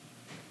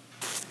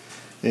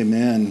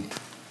Amen.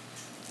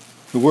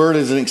 The word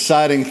is an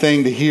exciting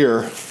thing to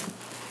hear.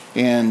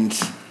 And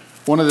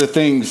one of the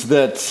things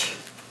that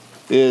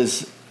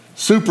is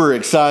super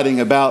exciting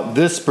about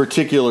this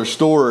particular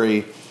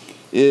story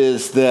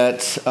is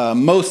that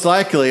most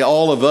likely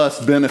all of us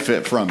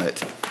benefit from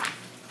it.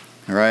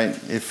 All right?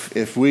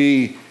 If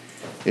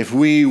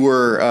we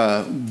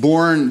were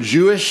born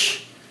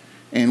Jewish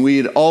and we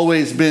had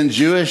always been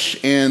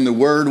Jewish and the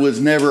word was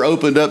never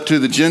opened up to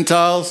the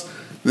Gentiles,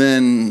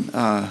 then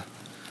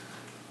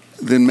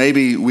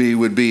maybe we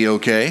would be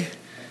okay.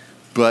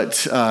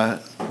 But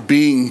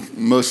being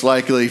most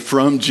likely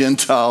from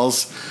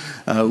Gentiles,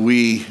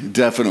 we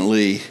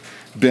definitely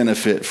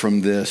benefit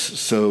from this.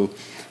 So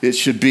it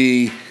should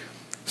be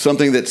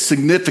something that's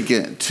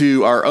significant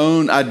to our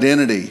own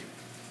identity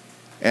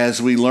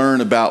as we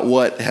learn about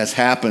what has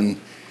happened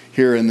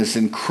here in this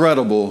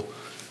incredible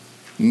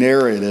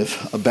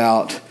narrative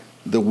about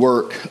the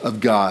work of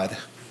God.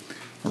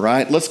 All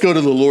right, let's go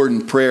to the Lord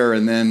in prayer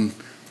and then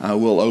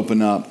we'll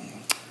open up.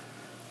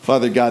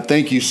 Father God,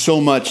 thank you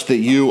so much that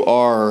you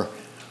are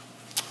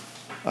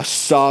a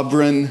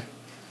sovereign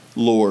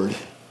Lord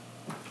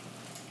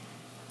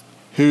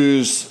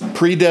whose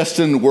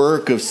predestined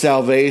work of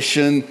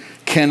salvation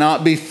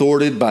cannot be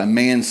thwarted by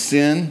man's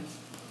sin.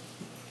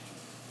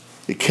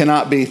 It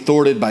cannot be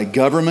thwarted by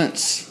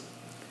governments.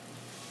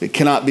 It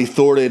cannot be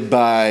thwarted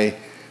by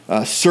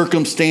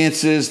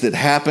circumstances that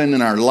happen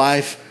in our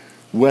life,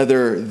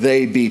 whether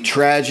they be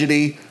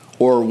tragedy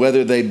or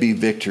whether they be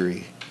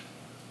victory.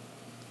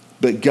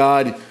 But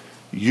God,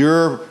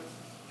 your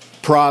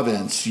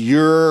providence,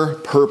 your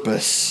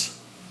purpose,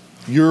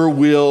 your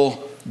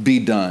will be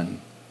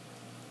done.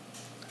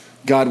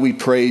 God, we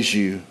praise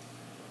you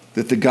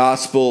that the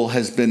gospel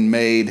has been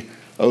made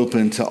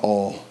open to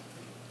all.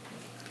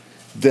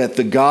 That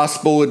the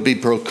gospel would be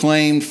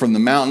proclaimed from the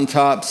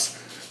mountaintops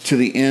to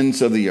the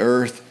ends of the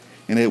earth,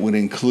 and it would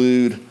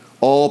include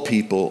all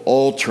people,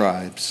 all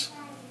tribes.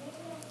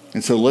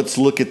 And so let's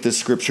look at this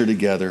scripture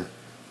together.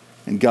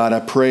 And God, I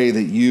pray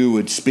that you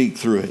would speak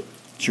through it.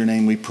 In your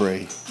name we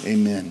pray.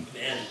 Amen.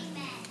 Amen.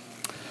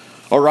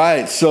 All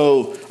right,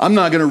 so I'm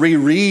not going to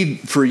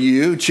reread for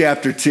you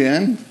chapter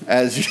 10.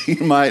 As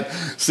you might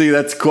see,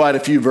 that's quite a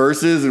few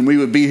verses, and we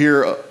would be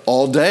here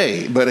all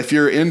day. But if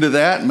you're into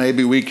that,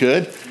 maybe we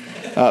could.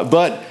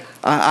 But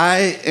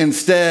I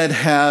instead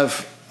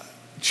have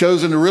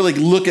chosen to really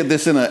look at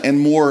this in a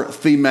more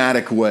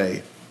thematic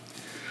way.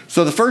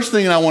 So the first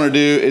thing I want to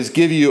do is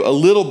give you a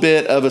little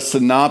bit of a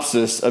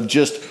synopsis of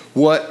just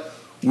what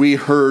we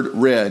heard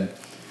read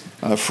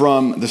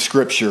from the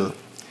scripture.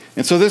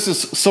 And so this is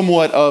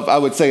somewhat of, I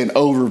would say, an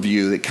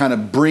overview that kind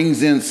of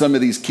brings in some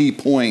of these key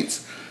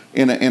points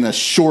in a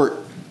short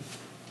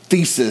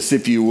thesis,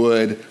 if you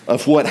would,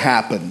 of what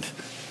happened.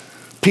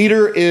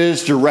 Peter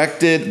is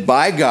directed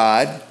by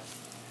God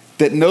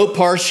that no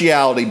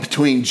partiality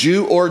between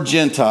Jew or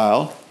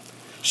Gentile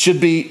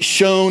should be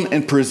shown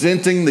in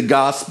presenting the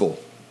gospel.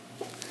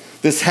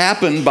 This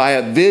happened by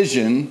a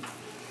vision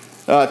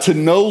to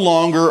no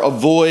longer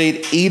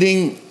avoid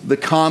eating the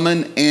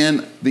common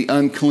and the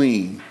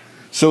unclean.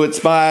 So it's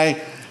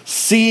by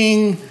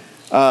seeing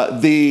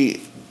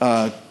the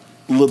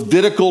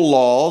Levitical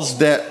laws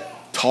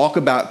that talk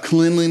about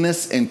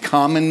cleanliness and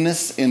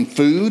commonness in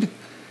food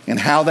and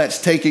how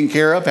that's taken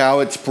care of, how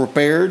it's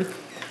prepared,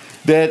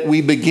 that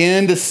we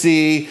begin to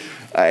see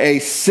a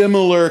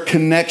similar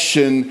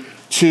connection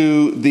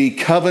to the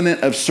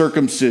covenant of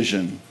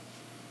circumcision,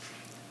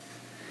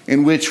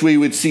 in which we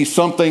would see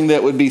something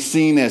that would be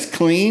seen as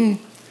clean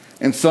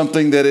and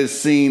something that is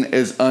seen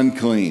as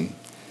unclean,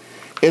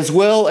 as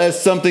well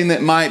as something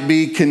that might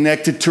be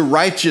connected to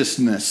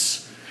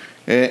righteousness.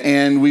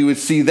 And we would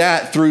see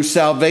that through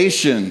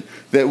salvation,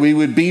 that we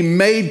would be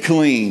made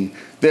clean,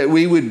 that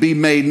we would be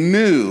made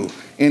new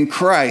in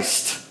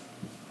Christ,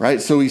 right?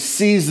 So he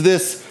sees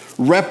this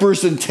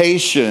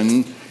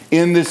representation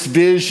in this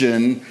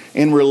vision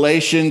in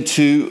relation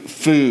to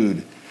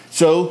food.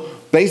 So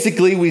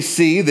basically, we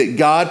see that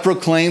God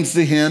proclaims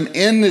to him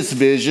in this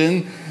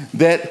vision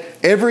that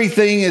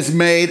everything is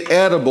made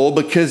edible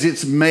because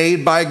it's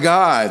made by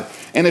God.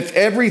 And if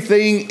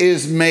everything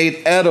is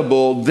made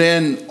edible,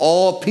 then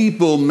all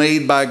people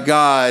made by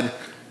God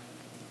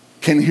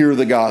can hear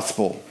the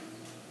gospel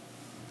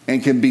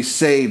and can be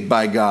saved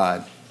by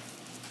God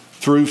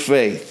through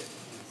faith.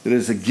 It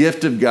is a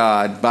gift of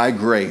God by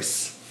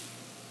grace,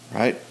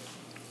 right?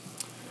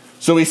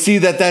 So we see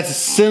that that's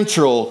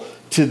central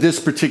to this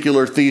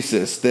particular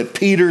thesis, that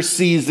Peter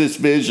sees this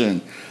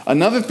vision.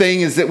 Another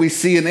thing is that we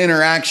see an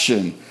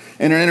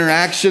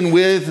interaction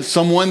with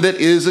someone that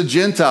is a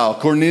Gentile,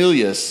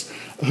 Cornelius,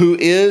 who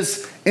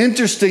is,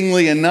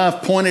 interestingly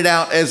enough, pointed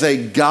out as a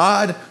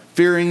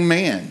God-fearing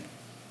man.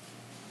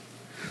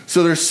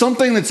 So there's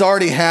something that's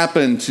already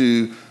happened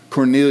to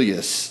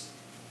Cornelius,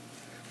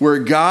 where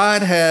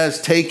God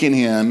has taken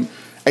him,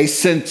 a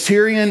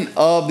centurion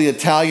of the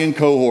Italian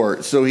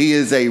cohort. So he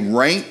is a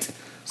ranked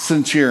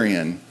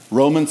centurion,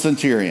 Roman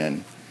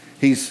centurion.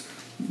 He's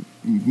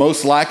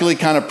most likely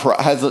kind of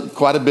has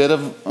quite a bit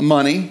of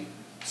money.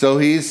 So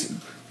he's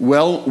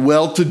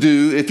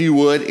well-to-do, if you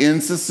would, in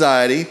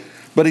society,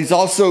 but he's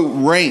also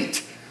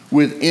ranked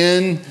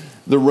within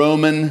the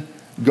Roman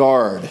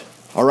guard.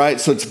 All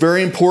right, so it's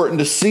very important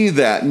to see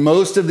that.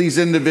 Most of these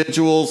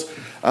individuals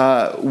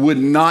would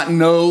not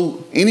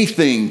know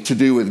anything to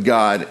do with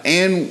God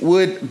and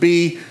would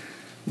be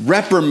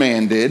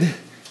reprimanded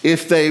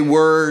if they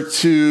were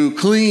to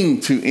cling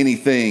to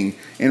anything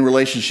in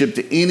relationship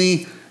to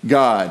any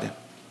God.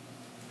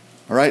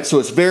 All right, so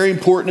it's very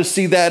important to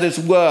see that as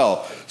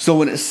well. So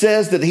when it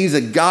says that he's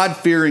a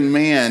God-fearing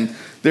man,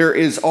 there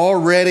is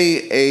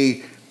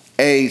already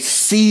a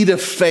seed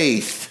of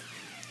faith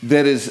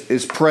that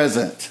is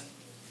present.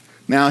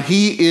 Now,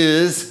 he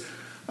is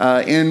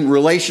in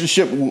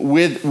relationship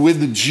with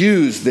the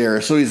Jews there.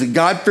 So he's a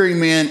God-fearing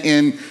man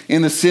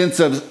in the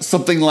sense of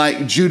something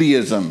like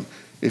Judaism,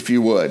 if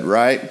you would,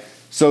 right?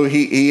 So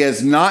he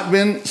has not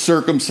been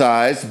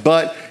circumcised,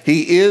 but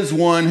he is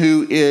one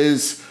who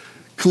is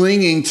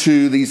clinging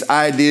to these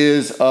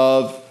ideas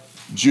of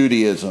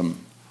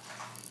Judaism,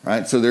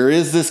 right? So there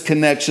is this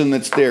connection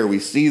that's there. We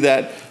see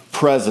that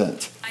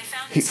present. I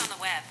found this on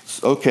the web.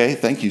 Okay,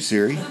 thank you,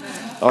 Siri.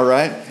 All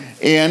right.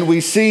 And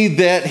we see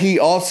that he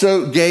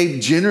also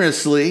gave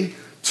generously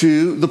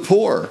to the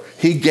poor.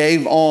 He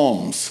gave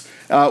alms.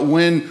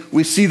 When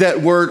we see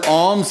that word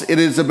alms, it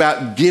is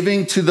about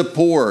giving to the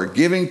poor,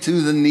 giving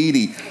to the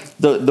needy.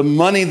 The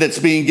money that's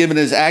being given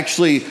is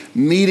actually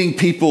meeting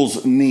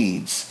people's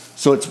needs.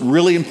 So it's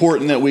really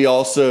important that we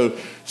also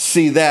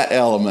see that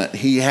element.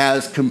 He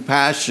has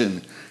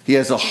compassion. He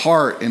has a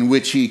heart in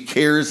which he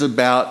cares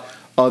about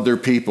other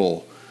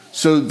people.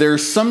 So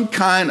there's some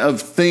kind of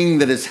thing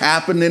that has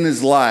happened in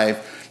his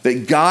life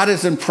that God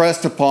has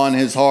impressed upon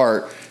his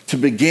heart to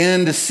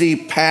begin to see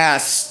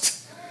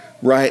past,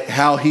 right,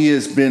 how he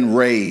has been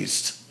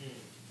raised.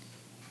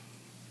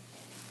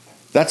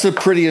 That's a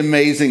pretty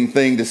amazing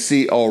thing to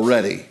see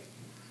already,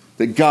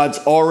 that God's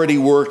already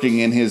working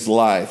in his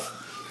life.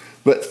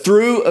 But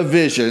through a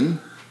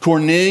vision,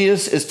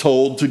 Cornelius is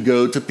told to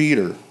go to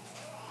Peter.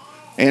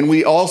 And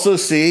we also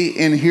see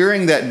in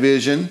hearing that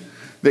vision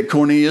that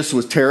Cornelius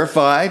was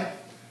terrified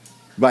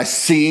by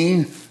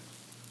seeing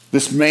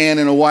this man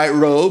in a white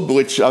robe,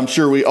 which I'm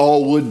sure we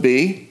all would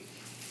be.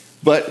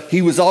 But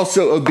he was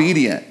also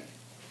obedient.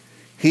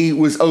 He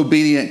was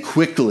obedient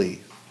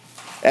quickly.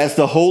 As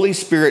the Holy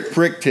Spirit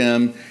pricked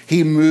him,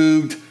 he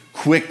moved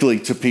quickly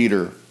to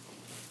Peter.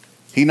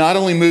 He not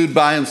only moved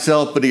by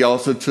himself, but he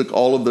also took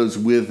all of those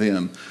with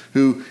him,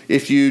 who,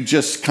 if you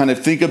just kind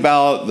of think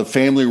about the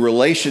family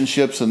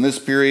relationships in this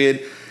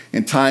period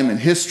in time in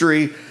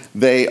history,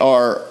 they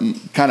are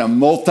kind of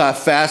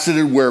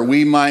multifaceted, where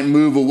we might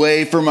move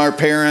away from our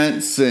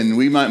parents and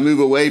we might move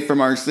away from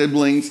our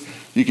siblings.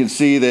 You can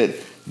see that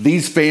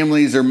these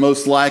families are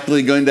most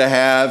likely going to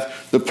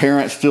have the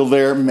parents still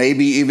there,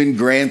 maybe even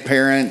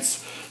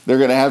grandparents. They're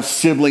going to have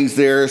siblings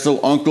there,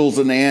 so uncles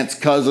and aunts,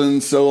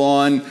 cousins, so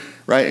on,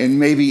 right? And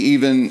maybe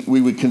even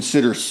we would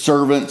consider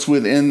servants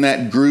within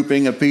that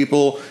grouping of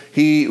people.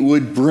 He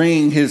would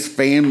bring his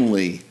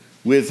family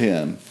with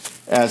him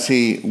as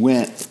he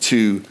went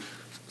to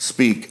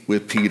speak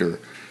with Peter.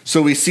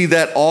 So we see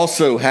that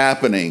also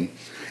happening.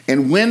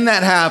 And when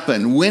that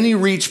happened, when he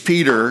reached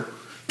Peter,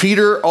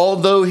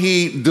 although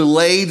he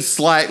delayed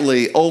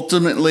slightly,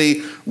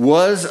 ultimately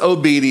was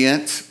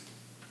obedient,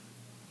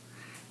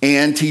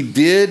 and he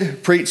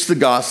did preach the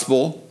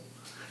gospel.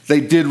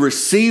 They did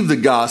receive the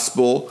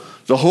gospel.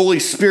 The Holy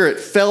Spirit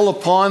fell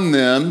upon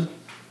them,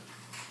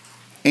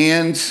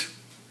 and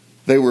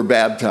they were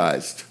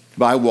baptized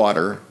by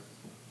water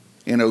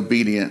in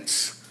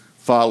obedience,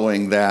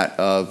 following that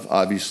of,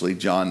 obviously,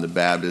 John the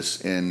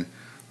Baptist in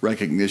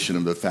recognition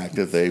of the fact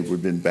that they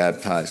had been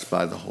baptized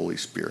by the Holy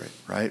Spirit,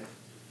 right?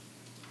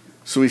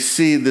 So we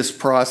see this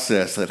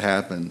process that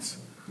happens.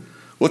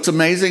 What's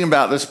amazing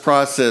about this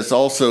process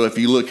also, if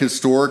you look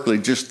historically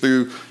just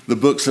through the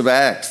books of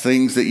Acts,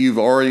 things that you've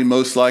already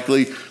most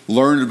likely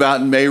learned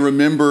about and may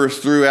remember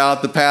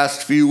throughout the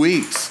past few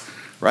weeks,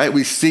 right?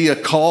 We see a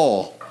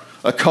call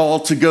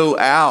to go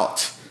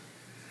out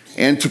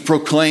and to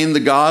proclaim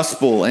the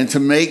gospel and to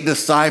make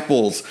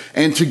disciples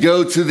and to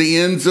go to the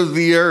ends of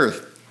the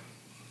earth.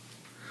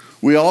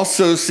 We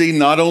also see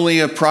not only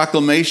a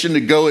proclamation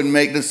to go and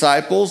make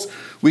disciples,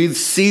 we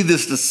see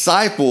these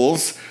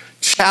disciples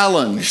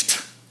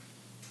challenged,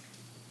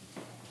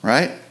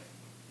 right?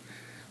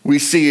 We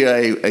see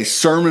a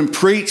sermon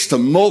preached, a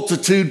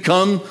multitude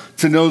come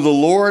to know the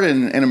Lord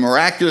in a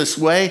miraculous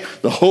way.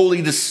 The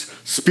Holy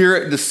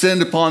Spirit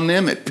descend upon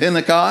them at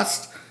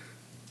Pentecost.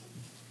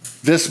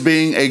 This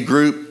being a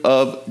group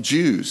of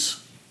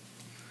Jews.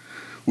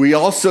 We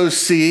also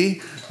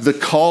see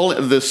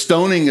the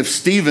stoning of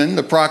Stephen,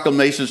 the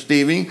proclamation of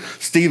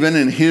Stephen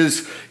and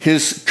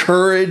his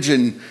courage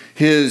and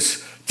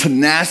his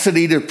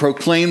tenacity to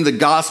proclaim the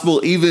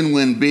gospel even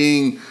when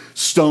being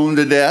stoned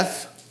to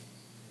death.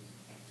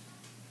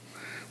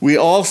 We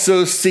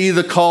also see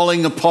the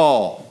calling of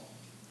Paul.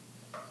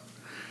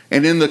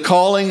 And in the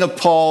calling of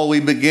Paul, we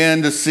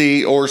begin to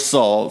see, or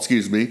Saul,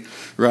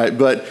 right?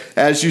 But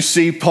as you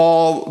see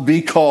Paul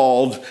be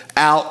called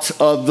out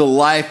of the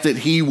life that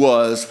he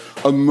was,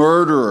 a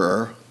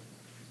murderer,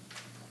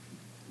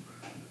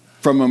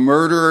 from a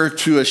murderer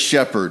to a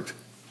shepherd,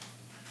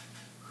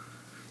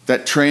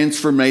 that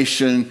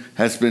transformation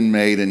has been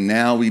made, and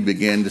now we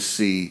begin to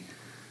see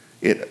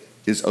it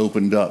is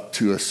opened up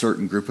to a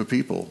certain group of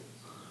people,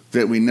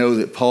 that we know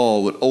that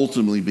Paul would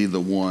ultimately be the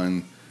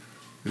one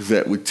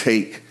that would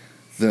take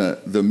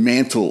the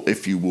mantle,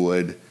 if you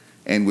would,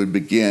 and would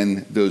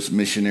begin those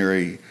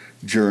missionary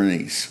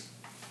journeys.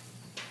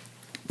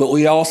 But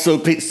we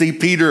also see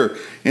Peter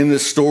in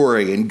this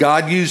story, and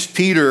God used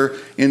Peter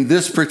in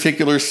this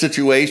particular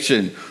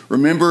situation.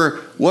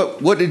 Remember,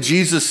 what did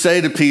Jesus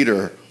say to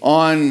Peter?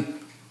 On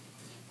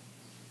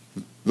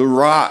the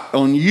rock,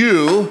 on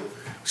you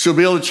shall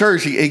build a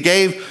church. He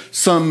gave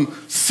some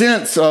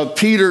sense of,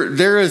 Peter,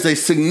 there is a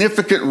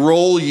significant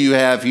role you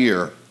have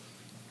here.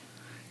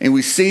 And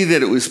we see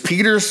that it was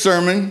Peter's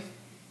sermon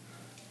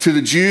to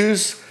the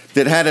Jews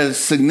that had a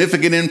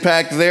significant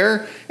impact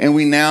there. And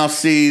we now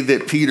see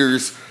that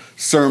Peter's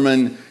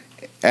sermon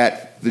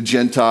at the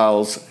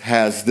Gentiles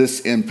has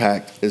this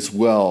impact as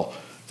well.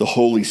 The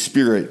Holy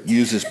Spirit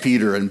uses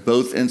Peter in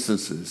both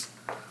instances.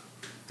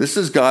 This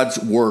is God's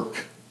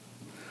work.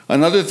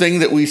 Another thing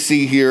that we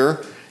see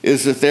here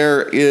is that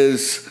there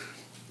is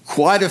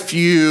quite a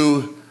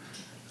few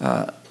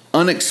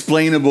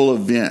unexplainable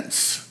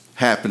events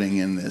happening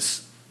in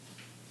this.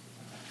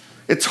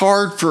 It's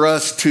hard for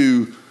us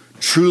to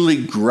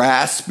truly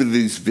grasp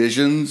these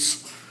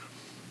visions.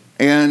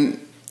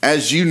 And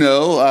as you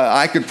know,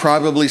 I could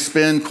probably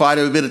spend quite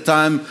a bit of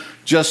time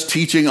just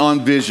teaching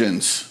on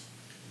visions.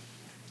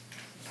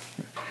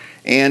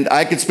 And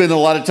I could spend a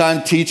lot of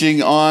time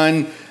teaching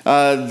on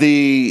how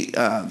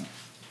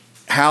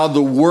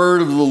the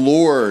word of the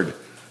Lord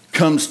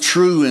comes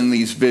true in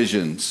these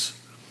visions.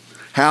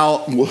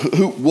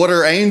 What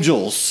are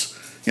angels?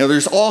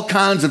 There's all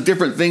kinds of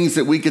different things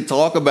that we could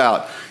talk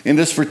about in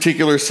this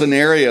particular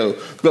scenario.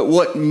 But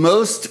what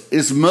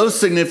is most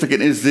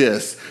significant is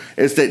this,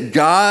 is that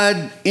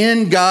God,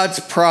 in God's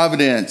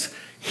providence,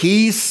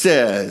 he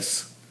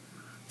says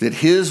that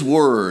his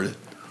word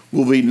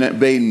will be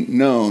made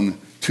known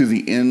to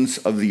the ends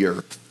of the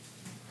earth.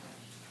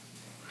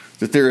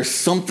 That there is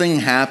something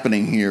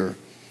happening here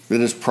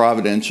that is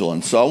providential.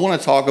 And so I want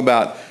to talk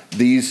about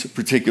these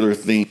particular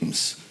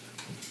themes.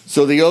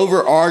 So the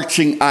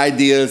overarching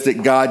idea is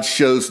that God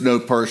shows no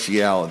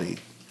partiality,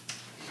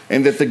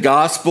 and that the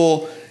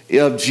gospel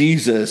of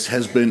Jesus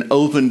has been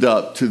opened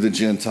up to the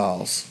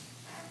Gentiles.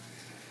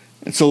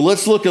 And so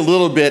let's look a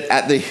little bit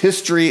at the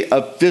history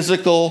of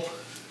physical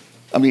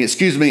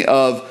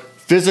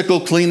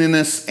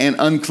cleanliness and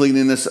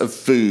uncleanliness of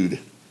food.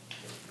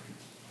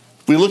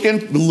 We look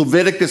in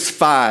Leviticus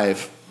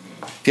 5.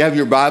 If you have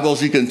your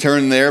Bibles, you can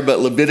turn there, but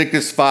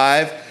Leviticus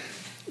 5,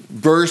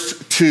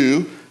 verse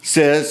 2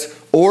 says,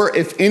 "Or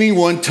if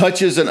anyone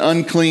touches an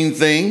unclean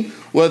thing,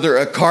 whether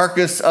a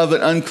carcass of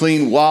an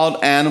unclean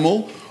wild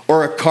animal,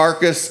 or a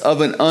carcass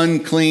of an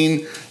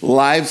unclean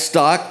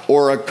livestock,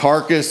 or a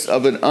carcass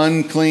of an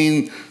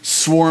unclean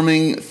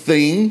swarming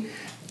thing,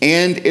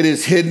 and it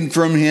is hidden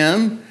from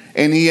him,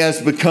 and he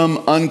has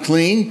become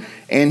unclean,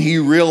 and he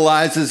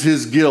realizes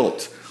his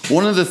guilt."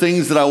 One of the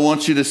things that I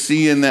want you to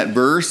see in that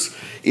verse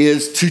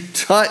is to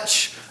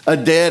touch a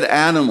dead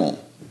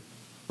animal.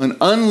 An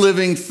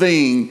unliving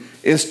thing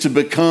is to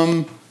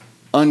become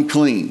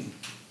unclean,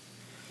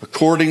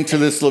 according to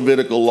this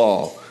Levitical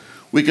law.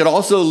 We could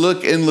also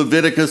look in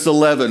Leviticus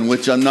 11,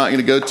 which I'm not going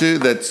to go to.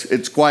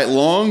 It's quite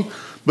long,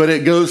 but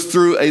it goes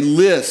through a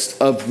list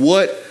of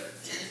what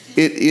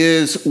it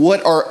is,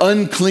 what are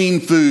unclean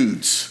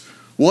foods.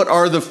 What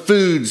are the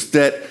foods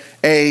that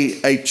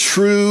a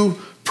true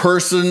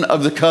person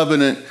of the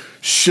covenant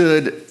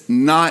should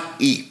not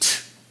eat,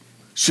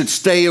 should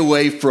stay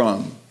away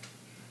from,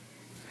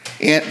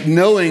 and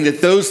knowing that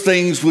those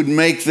things would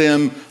make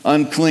them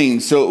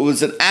unclean. So it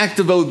was an act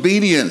of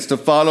obedience to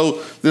follow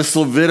this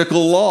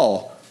Levitical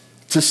law,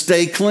 to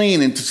stay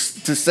clean and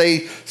to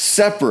stay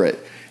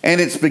separate.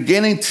 And it's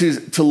beginning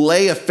to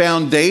lay a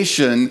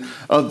foundation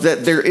of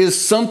that there is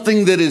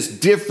something that is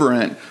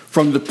different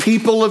from the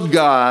people of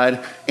God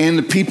and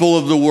the people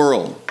of the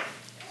world.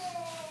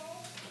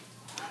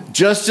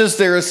 Just as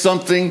there is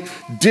something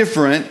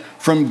different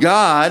from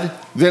God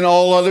than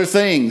all other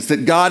things,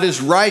 that God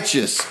is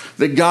righteous,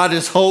 that God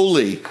is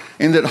holy,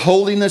 and that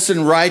holiness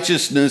and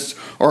righteousness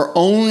are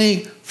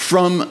only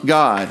from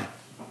God.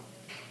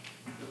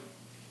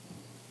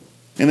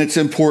 And it's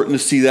important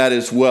to see that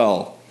as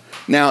well.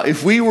 Now,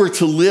 if we were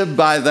to live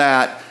by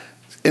that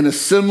in a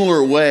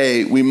similar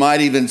way, we might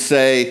even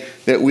say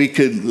that we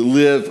could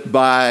live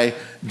by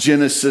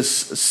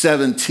Genesis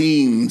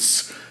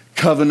 17's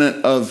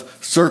covenant of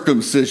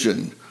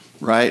circumcision,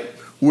 right?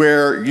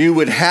 Where you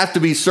would have to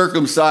be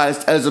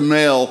circumcised as a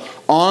male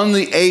on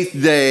the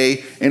 8th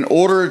day in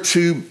order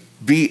to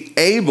be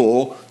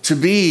able to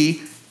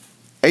be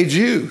a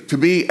Jew, to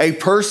be a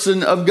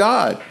person of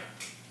God,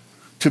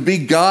 to be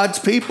God's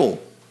people.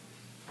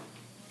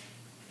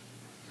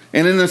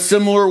 And in a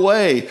similar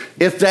way,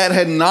 if that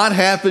had not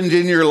happened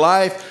in your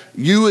life,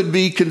 you would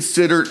be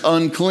considered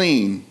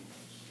unclean.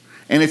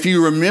 And if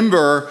you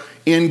remember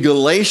in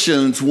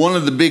Galatians, one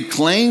of the big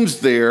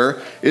claims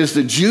there is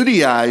the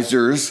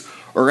Judaizers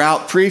are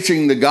out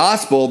preaching the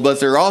gospel, but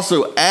they're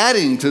also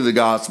adding to the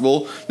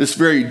gospel this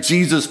very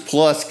Jesus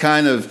plus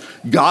kind of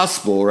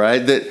gospel,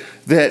 right?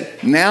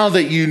 That now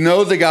that you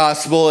know the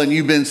gospel and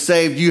you've been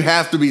saved, you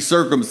have to be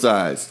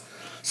circumcised.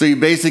 So you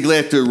basically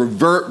have to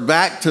revert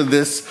back to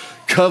this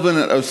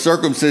covenant of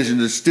circumcision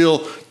to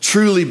still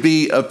truly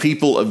be a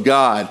people of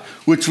God,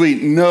 which we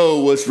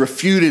know was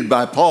refuted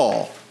by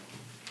Paul,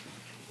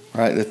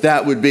 right?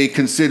 That would be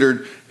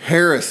considered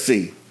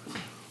heresy.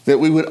 That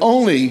we would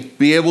only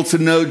be able to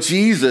know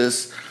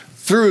Jesus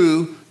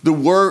through the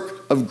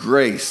work of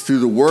grace, through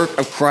the work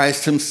of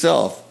Christ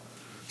himself.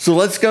 So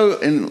let's go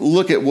and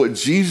look at what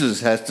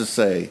Jesus has to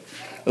say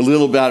a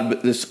little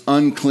about this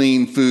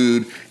unclean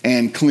food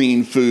and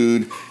clean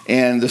food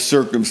and the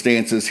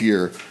circumstances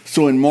here.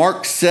 So in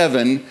Mark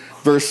 7,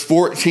 verse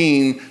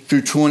 14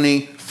 through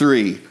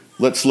 23,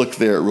 let's look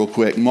there real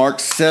quick. Mark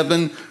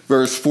 7,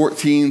 verse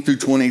 14 through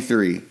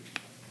 23.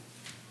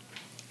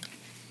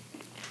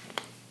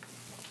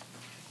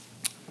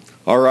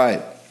 All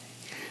right.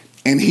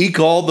 And he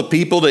called the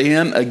people to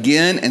him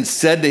again and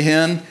said to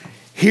him,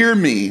 "Hear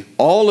me,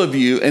 all of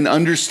you, and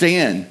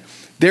understand.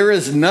 There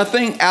is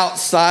nothing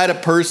outside a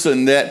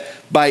person that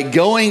by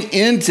going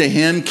into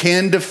him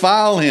can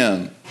defile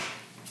him.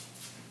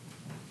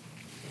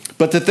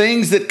 But the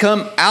things that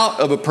come out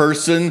of a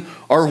person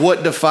are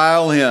what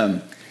defile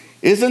him."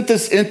 Isn't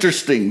this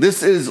interesting?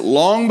 This is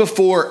long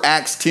before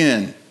Acts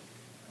 10.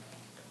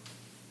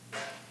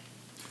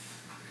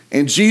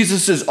 And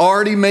Jesus is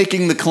already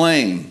making the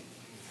claim.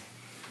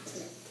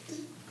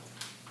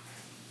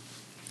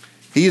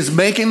 He is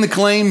making the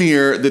claim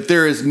here that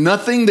there is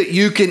nothing that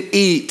you can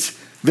eat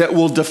that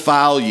will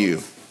defile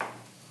you.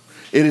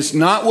 It is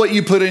not what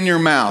you put in your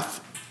mouth.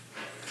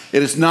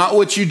 It is not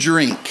what you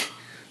drink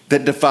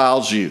that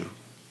defiles you.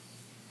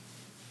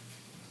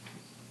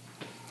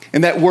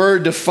 And that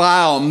word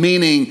defile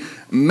meaning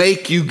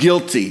make you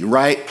guilty,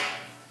 right?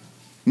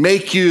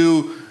 Make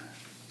you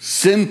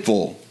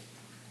sinful.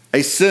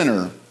 A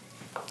sinner,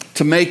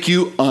 to make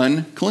you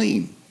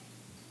unclean.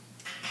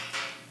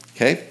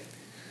 Okay?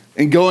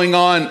 And going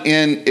on,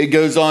 and it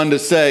goes on to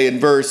say in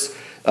verse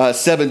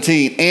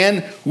 17,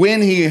 and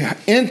when he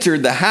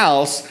entered the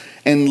house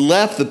and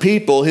left the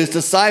people, his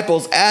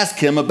disciples asked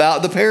him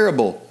about the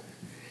parable.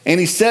 And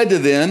he said to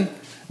them,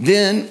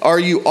 "Then are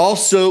you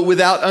also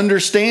without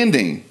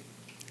understanding?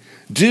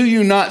 Do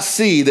you not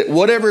see that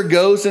whatever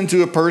goes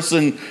into a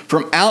person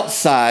from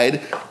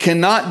outside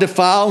cannot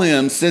defile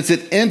him, since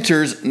it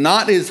enters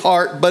not his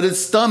heart but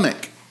his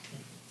stomach,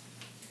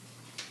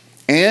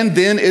 and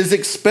then is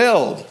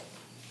expelled?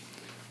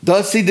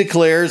 Thus he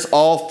declares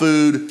all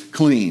food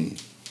clean."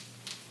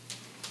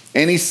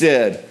 And he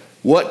said,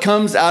 "What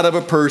comes out of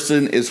a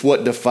person is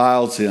what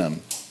defiles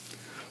him.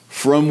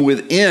 From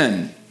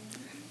within,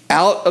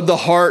 out of the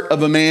heart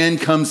of a man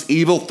comes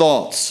evil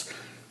thoughts,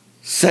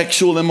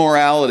 sexual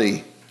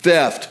immorality,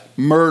 theft,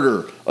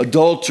 murder,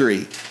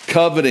 adultery,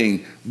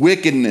 coveting,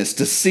 wickedness,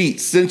 deceit,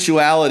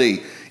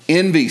 sensuality,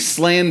 envy,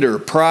 slander,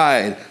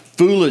 pride,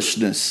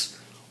 foolishness.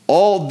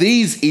 All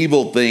these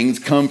evil things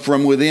come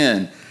from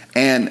within,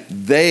 and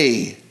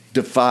they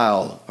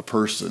defile a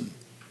person."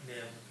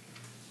 Yeah.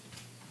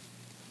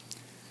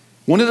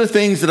 One of the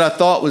things that I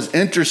thought was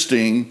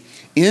interesting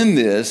in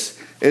this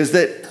is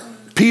that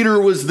Peter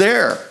was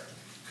there.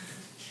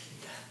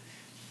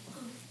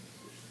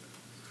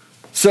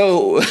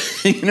 So,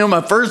 my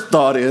first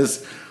thought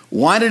is,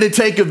 why did it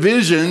take a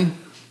vision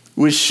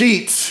with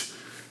sheets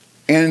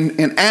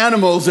and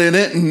animals in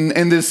it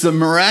and this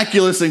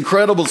miraculous,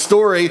 incredible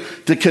story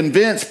to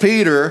convince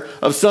Peter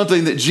of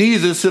something that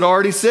Jesus had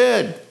already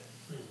said?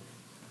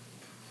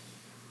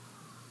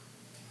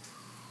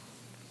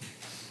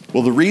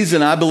 Well, the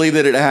reason I believe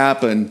that it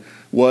happened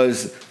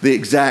was the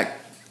exact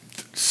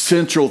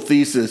central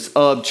thesis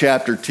of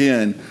chapter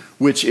 10,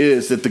 which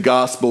is that the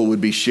gospel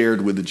would be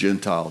shared with the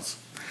Gentiles.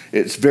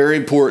 It's very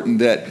important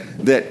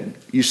that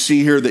you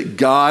see here that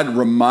God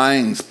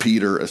reminds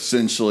Peter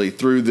essentially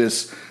through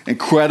this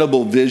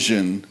incredible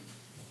vision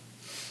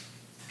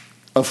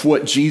of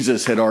what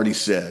Jesus had already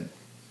said.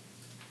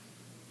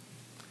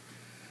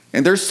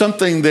 And there's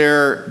something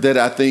there that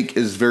I think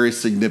is very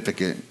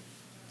significant.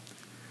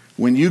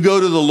 When you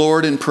go to the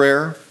Lord in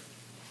prayer,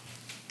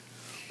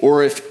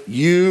 or if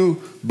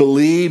you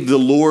believe the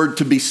Lord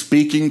to be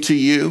speaking to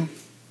you,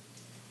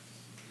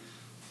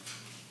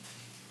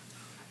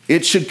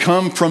 it should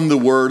come from the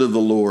word of the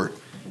Lord.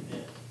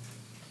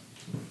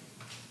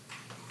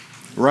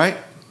 Right?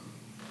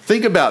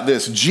 Think about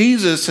this.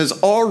 Jesus has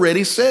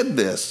already said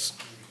this.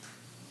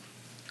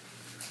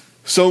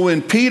 So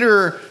when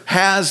Peter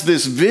has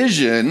this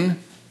vision,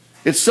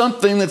 it's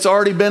something that's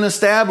already been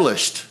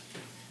established.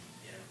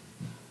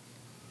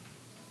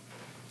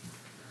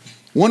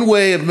 One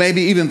way of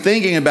maybe even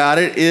thinking about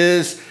it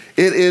is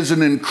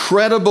an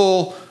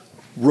incredible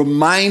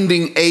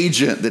reminding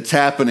agent that's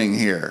happening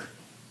here.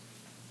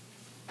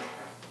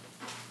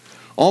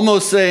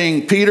 almost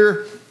saying,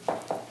 Peter,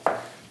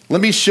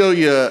 let me show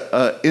you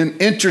an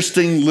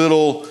interesting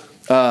little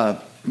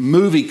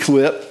movie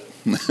clip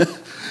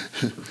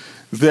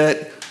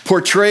that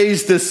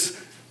portrays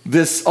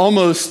this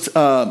almost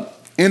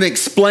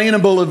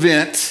inexplainable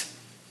event.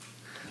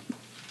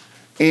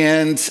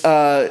 And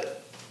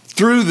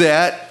through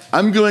that,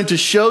 I'm going to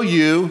show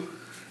you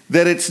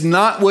that it's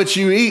not what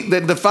you eat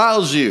that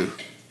defiles you.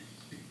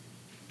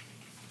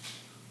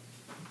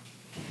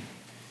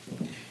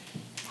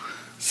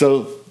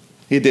 So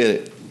he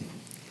did it.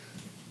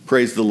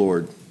 Praise the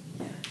Lord.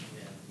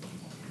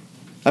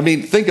 I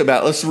mean, think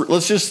about it.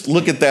 Let's just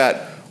look at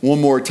that one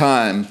more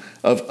time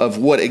of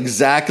what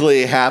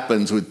exactly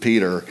happens with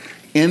Peter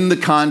in the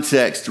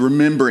context,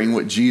 remembering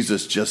what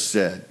Jesus just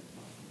said.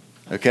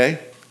 Okay?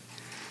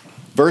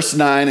 Verse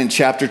 9 in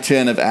chapter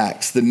 10 of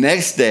Acts. The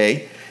next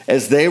day,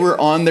 as they were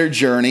on their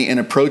journey and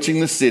approaching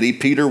the city,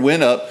 Peter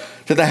went up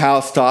to the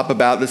housetop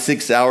about the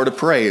 6th hour to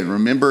pray. And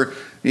remember,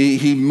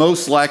 he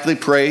most likely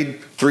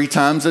prayed 3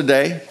 times a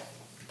day.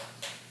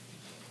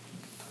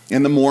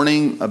 In the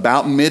morning,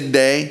 about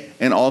midday,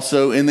 and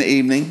also in the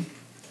evening.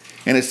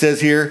 And it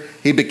says here,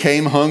 he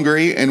became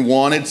hungry and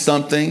wanted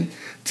something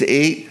to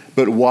eat.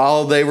 But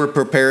while they were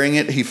preparing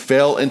it, he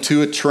fell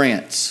into a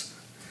trance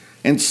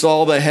and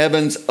saw the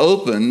heavens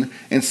open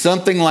and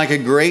something like a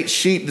great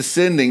sheet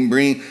descending,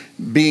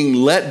 being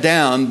let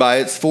down by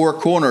its 4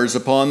 corners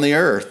upon the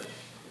earth.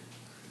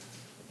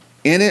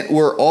 In it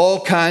were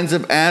all kinds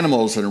of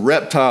animals and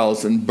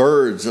reptiles and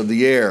birds of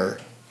the air.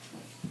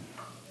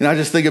 And I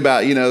just think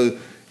about,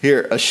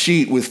 here, a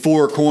sheet with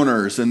 4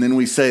 corners, and then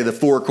we say the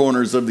 4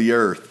 corners of the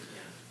earth,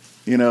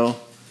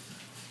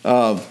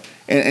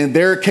 And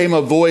there came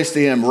a voice to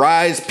him,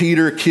 "Rise,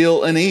 Peter,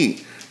 kill and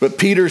eat." But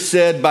Peter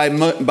said, by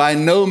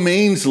no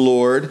means,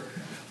 Lord,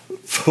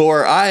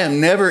 for I have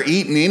never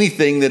eaten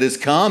anything that is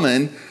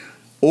common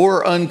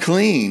or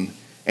unclean.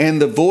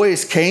 And the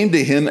voice came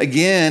to him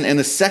again and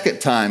a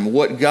second time,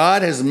 "What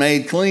God has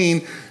made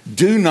clean,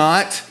 do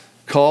not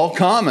call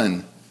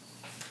common."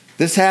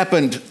 This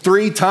happened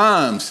 3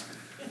 times.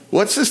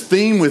 What's this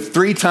theme with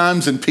 3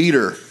 times in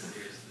Peter,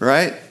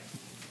 right?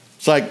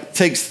 It's like it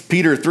takes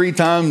Peter 3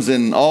 times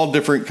in all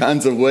different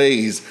kinds of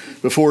ways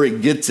before he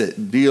gets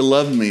it. Do you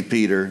love me,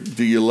 Peter?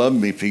 Do you love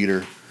me,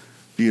 Peter?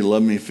 Do you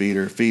love me,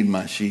 Peter? Feed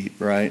my sheep,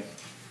 right?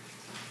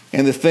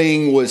 And the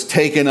thing was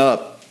taken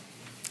up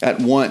at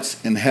once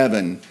in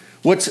heaven.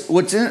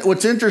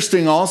 What's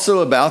interesting also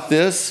about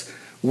this,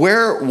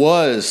 where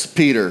was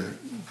Peter?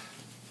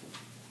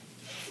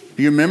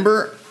 Do you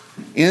remember?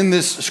 In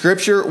this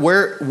scripture,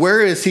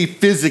 where is he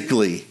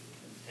physically?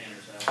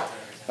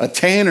 A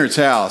tanner's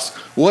house.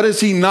 What is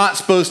he not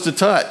supposed to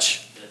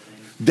touch?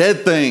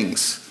 Dead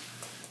things.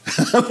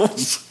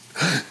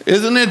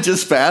 Isn't it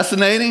just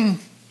fascinating?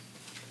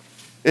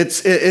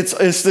 There's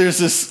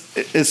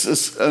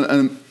this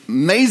an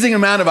amazing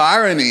amount of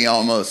irony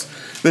almost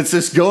that's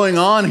just going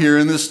on here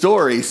in this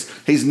story.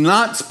 He's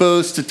not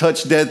supposed to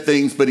touch dead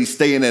things, but he's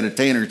staying at a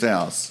tanner's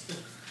house.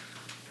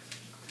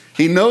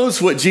 He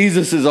knows what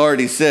Jesus has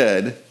already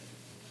said,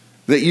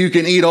 that you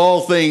can eat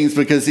all things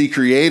because he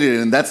created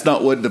it, and that's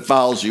not what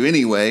defiles you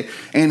anyway.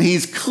 And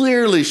he's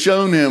clearly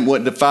shown him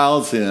what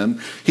defiles him.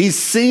 He's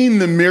seen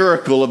the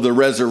miracle of the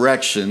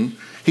resurrection.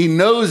 He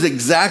knows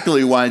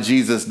exactly why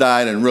Jesus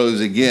died and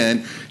rose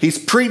again. He's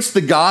preached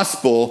the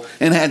gospel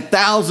and had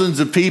thousands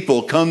of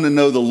people come to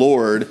know the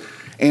Lord,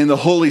 and the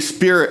Holy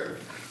Spirit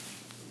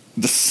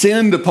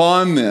descend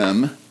upon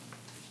them,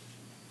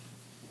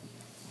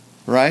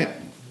 right?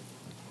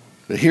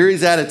 But here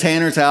he's at a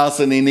tanner's house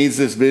and he needs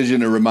this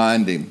vision to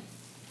remind him.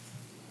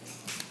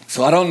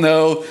 So I don't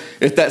know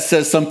if that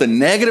says something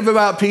negative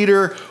about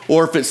Peter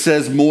or if it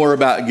says more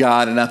about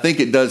God. And I think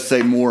it does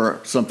say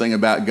something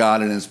about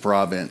God and his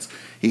providence.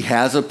 He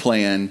has a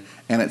plan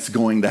and it's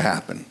going to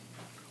happen.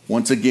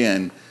 Once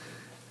again,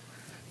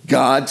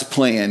 God's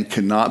plan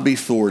cannot be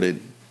thwarted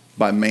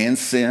by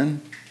man's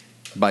sin,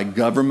 by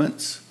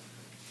governments,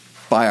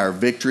 by our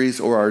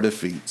victories or our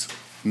defeats.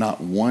 Not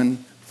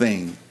one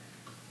thing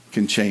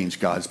can change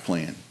God's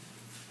plan,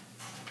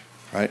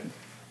 right?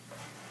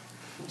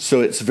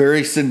 So it's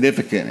very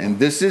significant. And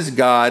this is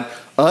God,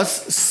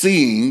 us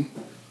seeing,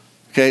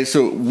 okay,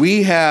 so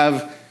we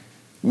have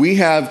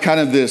kind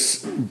of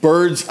this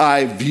bird's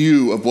eye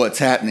view of what's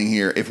happening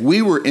here. If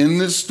we were in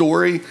this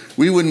story,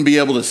 we wouldn't be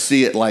able to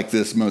see it like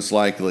this most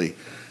likely.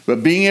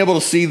 But being able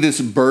to see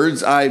this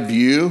bird's eye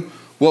view,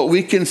 what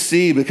we can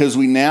see, because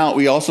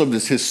we also have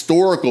this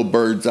historical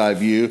bird's eye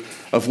view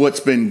of what's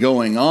been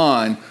going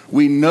on,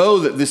 we know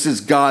that this is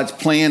God's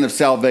plan of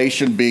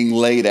salvation being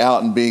laid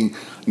out and being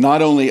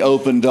not only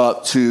opened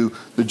up to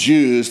the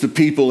Jews, the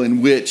people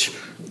in which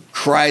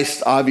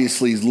Christ,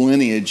 obviously, his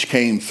lineage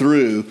came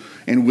through,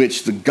 in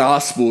which the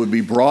gospel would be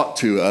brought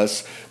to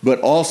us, but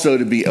also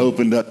to be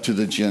opened up to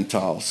the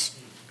Gentiles.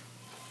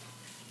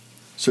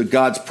 So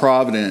God's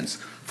providence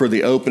for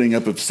the opening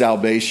up of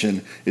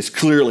salvation is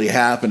clearly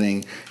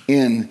happening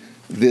in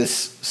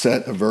this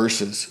set of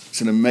verses.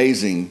 It's an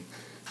amazing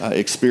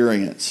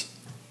experience,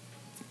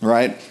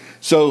 right?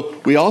 So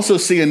we also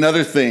see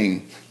another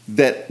thing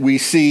that we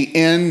see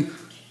in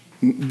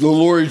the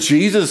Lord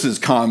Jesus'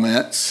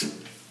 comments,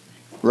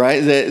 right?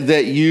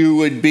 That you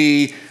would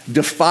be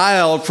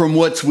defiled from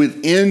what's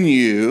within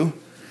you,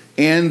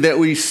 and that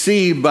we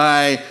see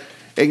by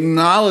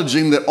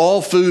acknowledging that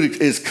all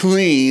food is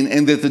clean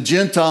and that the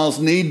Gentiles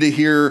need to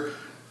hear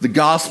the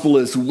gospel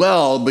as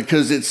well,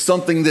 because it's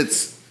something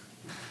that's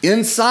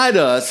inside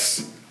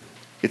us.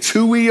 It's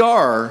who we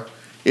are.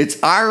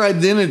 It's our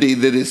identity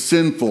that is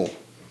sinful.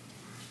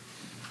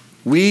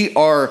 We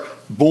are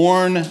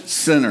born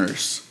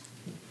sinners,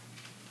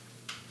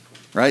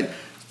 right?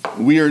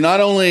 We are not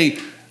only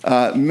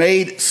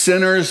made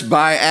sinners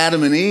by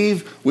Adam and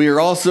Eve, we are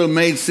also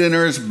made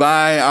sinners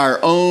by our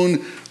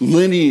own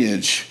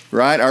lineage,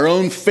 right? Our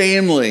own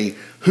family,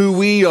 who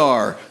we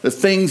are, the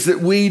things that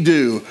we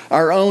do,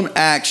 our own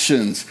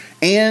actions,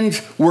 and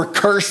we're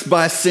cursed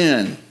by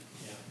sin.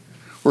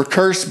 We're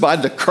cursed by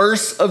the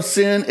curse of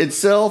sin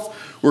itself.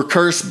 We're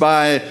cursed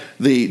by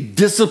the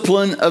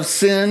discipline of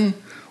sin.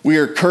 We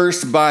are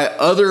cursed by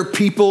other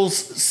people's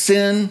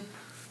sin.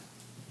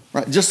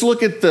 Right? Just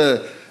look at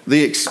the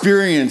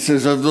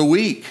experiences of the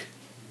week.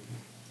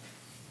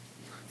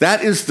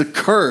 That is the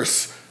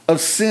curse of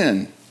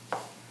sin.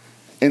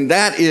 And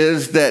that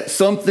is that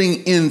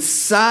something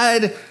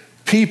inside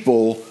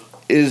people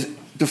is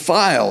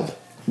defiled.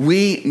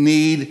 We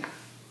need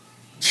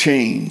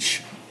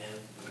change.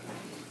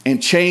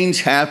 And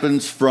change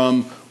happens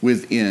from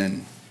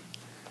within.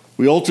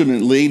 We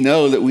ultimately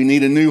know that we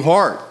need a new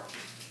heart.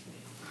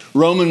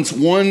 Romans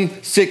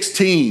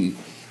 1:16,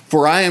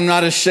 for I am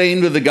not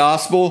ashamed of the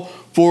gospel,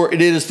 for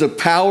it is the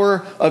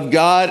power of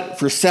God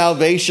for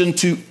salvation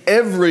to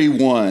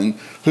everyone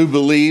who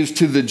believes,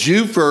 to the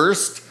Jew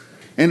first,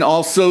 and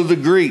also the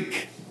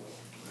Greek.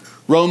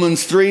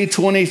 Romans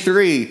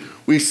 3:23,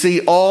 we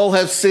see all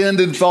have sinned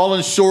and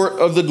fallen short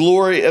of the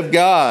glory of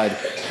God.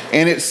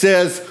 And it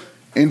says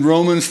in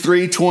Romans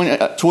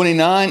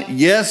 3:29,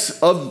 yes,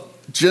 of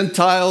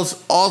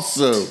Gentiles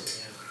also,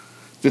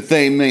 that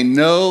they may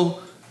know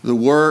the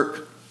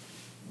work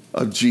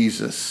of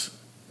Jesus,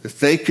 that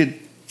they could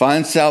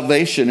find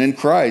salvation in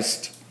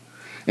Christ.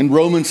 In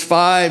Romans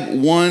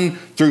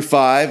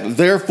 5:1-5,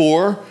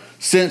 therefore,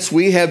 since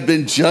we have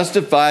been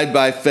justified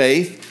by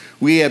faith,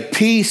 we have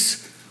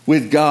peace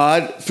with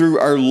God through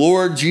our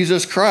Lord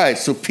Jesus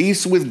Christ. So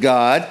peace with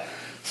God.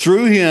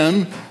 Through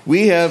him,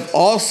 we have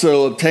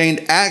also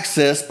obtained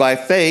access by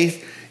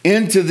faith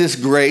into this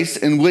grace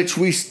in which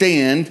we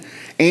stand,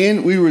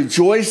 and we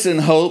rejoice in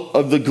hope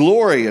of the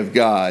glory of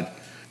God.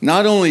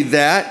 Not only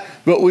that,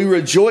 but we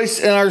rejoice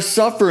in our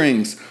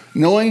sufferings,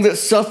 knowing that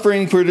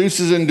suffering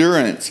produces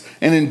endurance,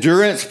 and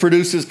endurance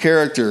produces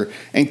character,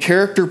 and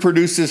character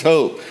produces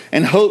hope,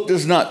 and hope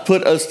does not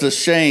put us to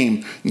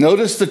shame.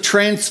 Notice the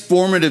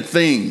transformative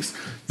things.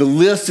 The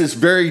list is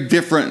very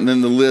different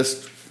than the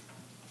list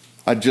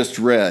I just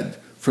read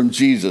from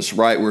Jesus,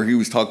 right, where he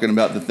was talking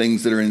about the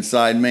things that are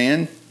inside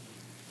man.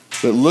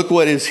 But look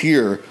what is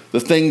here, the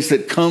things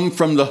that come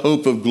from the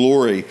hope of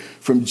glory,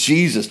 from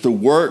Jesus, the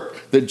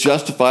work that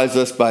justifies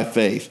us by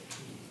faith.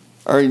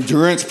 Our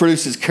endurance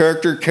produces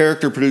character,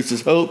 character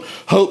produces hope.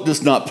 Hope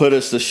does not put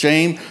us to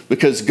shame,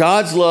 because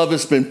God's love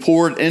has been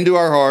poured into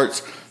our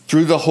hearts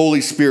through the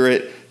Holy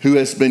Spirit who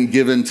has been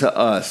given to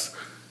us.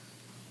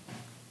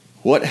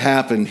 What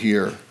happened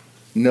here?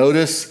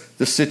 Notice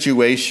the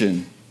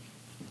situation.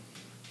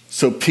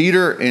 So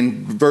Peter,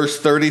 in verse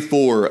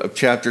 34 of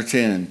chapter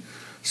 10,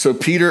 so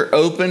Peter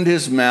opened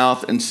his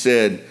mouth and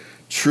said,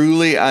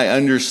 truly I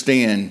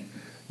understand,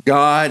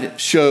 God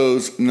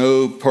shows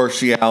no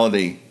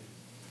partiality.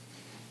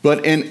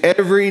 But in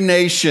every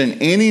nation,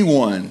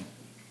 anyone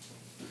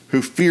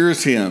who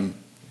fears him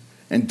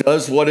and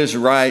does what is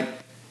right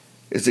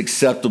is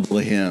acceptable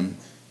to him.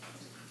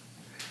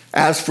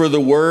 As for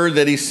the word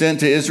that he sent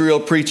to Israel,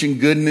 preaching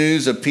good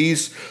news of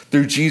peace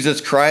through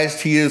Jesus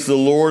Christ, he is the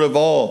Lord of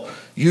all.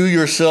 You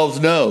yourselves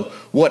know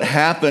what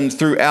happened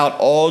throughout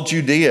all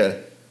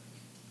Judea,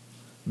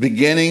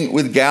 beginning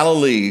with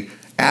Galilee,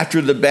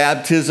 after the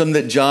baptism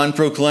that John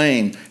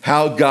proclaimed,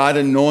 how God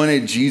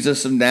anointed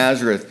Jesus of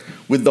Nazareth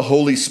with the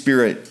Holy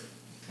Spirit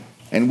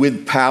and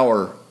with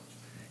power.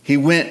 He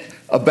went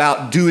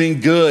about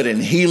doing good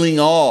and healing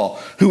all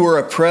who were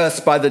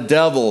oppressed by the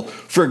devil,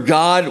 for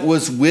God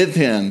was with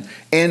him.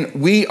 And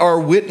we are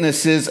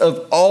witnesses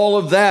of all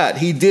of that.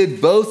 He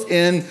did both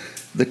in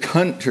the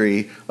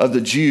country of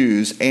the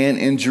Jews and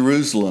in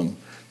Jerusalem.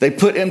 They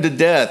put him to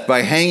death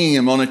by hanging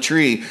him on a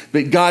tree,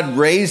 but God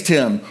raised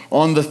him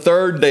on the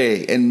third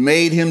day and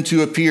made him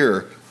to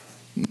appear,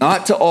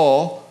 not to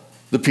all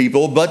the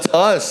people, but to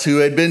us who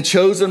had been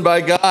chosen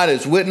by God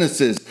as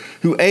witnesses,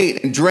 who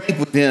ate and drank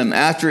with him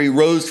after he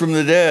rose from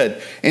the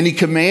dead. And he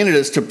commanded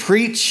us to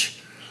preach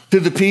to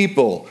the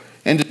people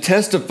and to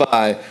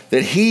testify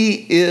that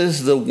he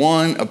is the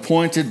one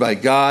appointed by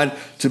God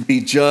to be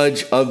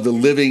judge of the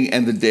living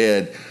and the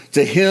dead.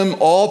 To him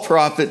all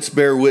prophets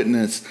bear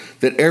witness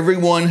that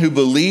everyone who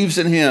believes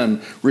in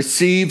him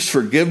receives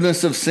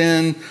forgiveness of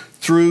sin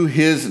through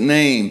his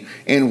name.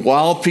 And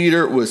while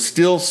Peter was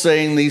still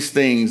saying these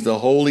things, the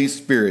Holy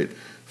Spirit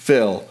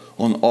fell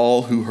on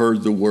all who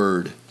heard the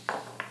word.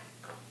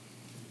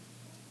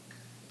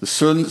 The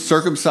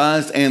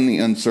circumcised and the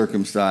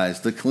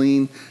uncircumcised, the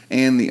clean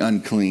and the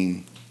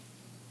unclean.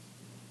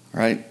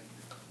 Right?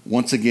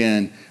 Once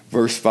again,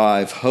 verse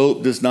 5,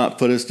 hope does not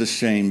put us to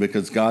shame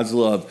because God's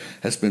love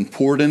has been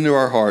poured into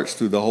our hearts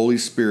through the Holy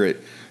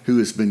Spirit who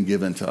has been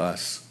given to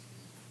us.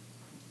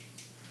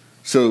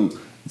 So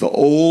the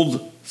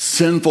old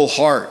sinful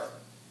heart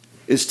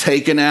is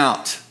taken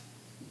out,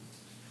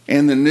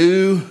 and the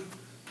new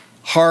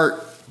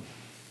heart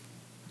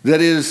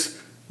that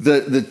is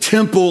the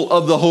temple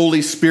of the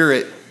Holy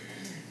Spirit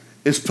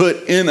is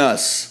put in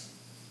us,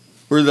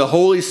 where the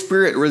Holy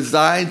Spirit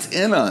resides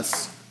in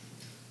us,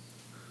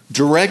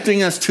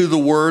 directing us to the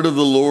word of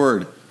the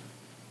Lord,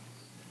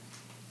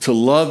 to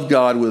love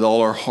God with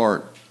all our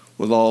heart,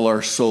 with all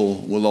our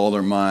soul, with all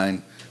our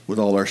mind, with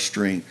all our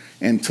strength,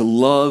 and to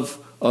love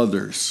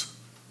others.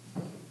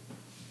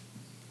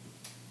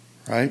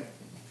 Right?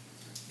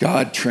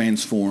 God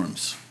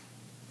transforms.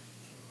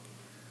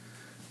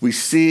 We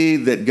see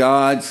that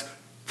God's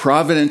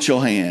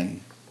providential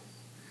hand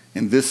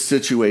in this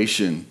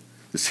situation,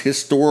 this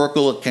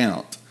historical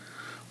account,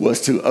 was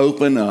to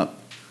open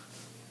up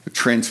a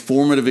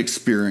transformative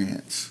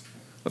experience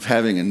of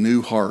having a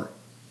new heart.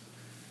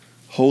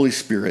 Holy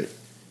Spirit,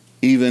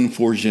 even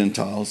for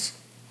Gentiles.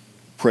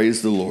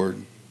 Praise the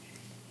Lord.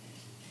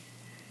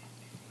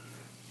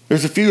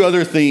 There's a few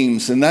other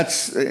themes, and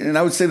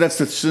I would say that's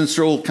the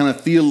central kind of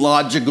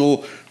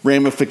theological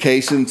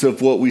ramifications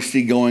of what we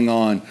see going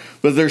on.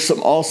 But there's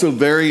some also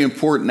very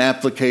important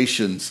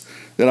applications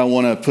that I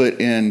want to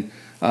put in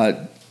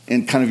kind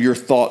of your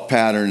thought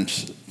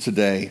patterns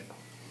today.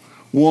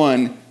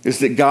 One is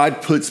that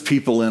God puts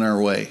people in our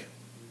way.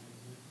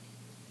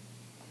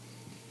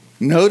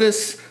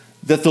 Notice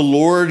that the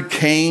Lord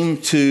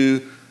came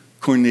to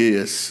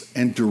Cornelius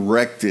and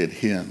directed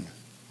him.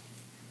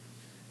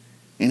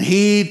 And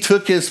he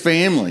took his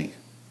family.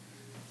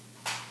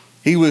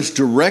 He was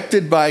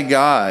directed by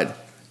God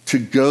to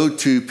go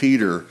to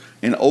Peter,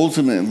 and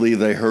ultimately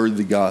they heard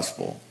the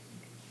gospel.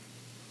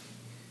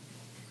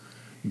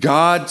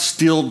 God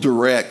still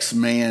directs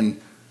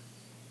man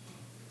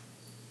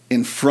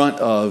in front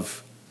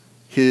of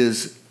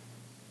his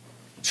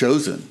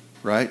chosen,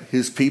 right?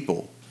 His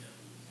people,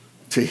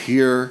 to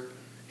hear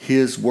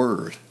his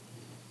word,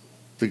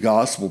 the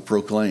gospel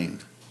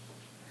proclaimed.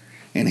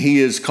 And he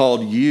has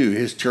called you,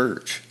 his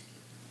church,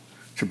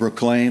 to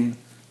proclaim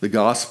the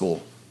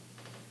gospel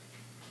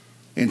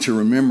and to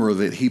remember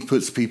that he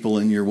puts people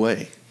in your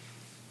way.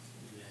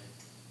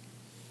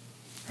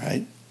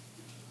 Right?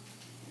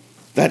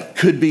 That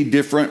could be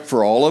different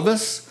for all of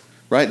us,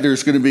 right?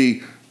 There's going to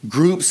be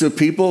groups of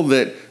people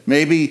that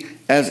maybe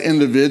as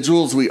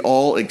individuals we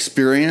all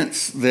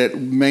experience that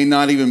may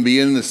not even be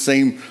in the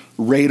same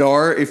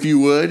radar, if you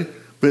would.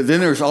 But then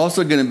there's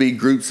also going to be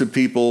groups of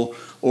people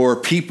or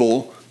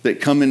people that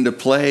come into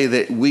play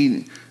that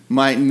we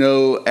might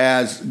know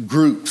as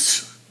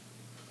groups.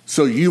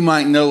 So you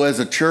might know as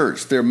a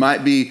church. There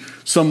might be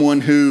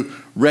someone who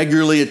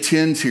regularly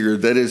attends here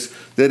that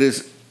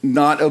is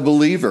not a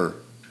believer.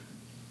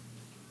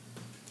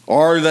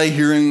 Are they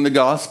hearing the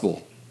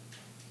gospel?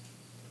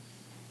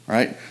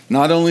 Right?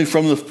 Not only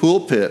from the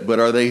pulpit, but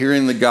are they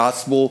hearing the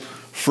gospel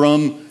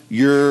from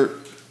your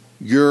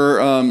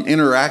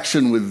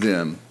interaction with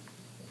them?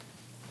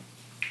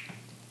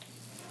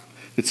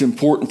 It's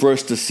important for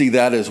us to see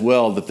that as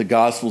well, that the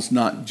gospel's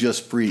not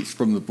just preached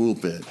from the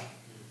pulpit,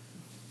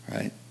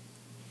 right?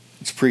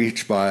 It's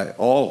preached by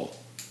all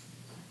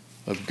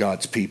of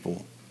God's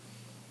people.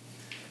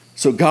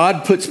 So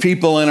God puts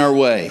people in our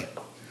way.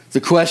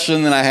 The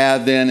question that I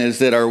have then is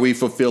that are we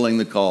fulfilling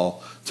the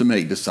call to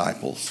make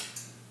disciples?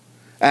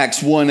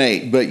 Acts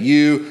 1:8, but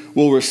you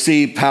will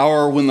receive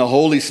power when the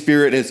Holy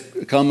Spirit has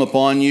come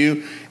upon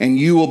you, and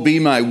you will be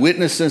my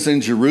witnesses in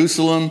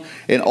Jerusalem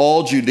and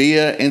all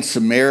Judea and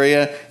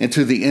Samaria and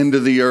to the end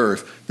of the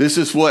earth. This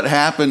is what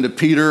happened to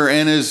Peter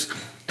and his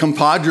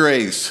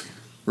compadres,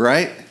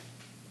 right?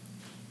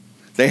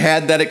 They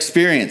had that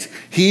experience.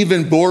 He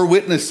even bore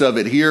witness of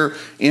it here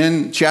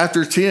in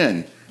chapter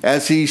 10,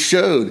 as he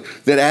showed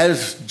that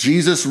as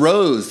Jesus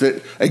rose,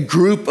 that a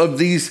group of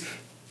these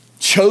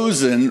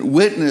chosen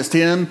witnessed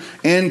him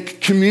and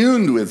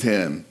communed with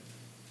him.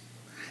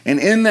 And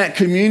in that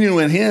communion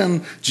with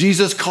him,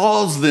 Jesus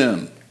calls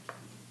them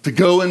to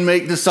go and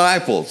make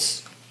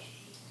disciples.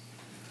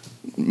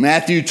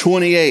 Matthew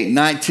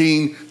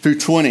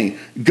 28:19-20.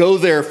 Go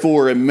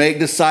therefore and make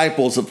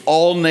disciples of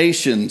all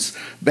nations,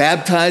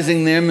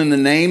 baptizing them in the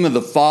name of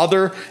the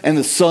Father and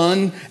the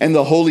Son and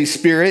the Holy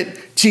Spirit,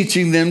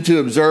 teaching them to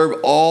observe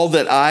all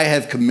that I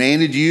have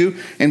commanded you.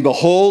 And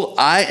behold,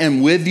 I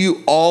am with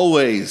you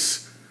always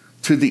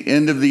to the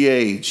end of the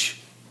age.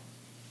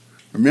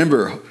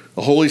 Remember,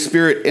 the Holy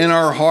Spirit in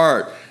our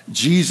heart,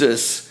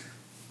 Jesus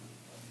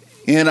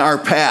in our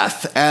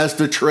path as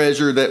the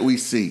treasure that we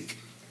seek.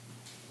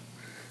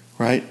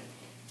 Right?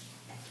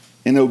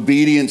 In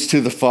obedience to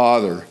the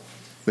Father,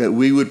 that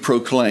we would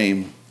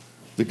proclaim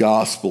the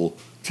gospel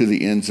to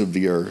the ends of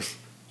the earth.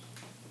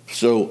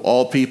 So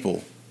all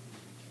people,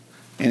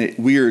 And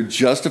we are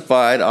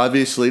justified,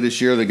 obviously, to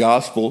share the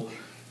gospel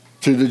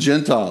to the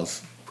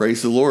Gentiles.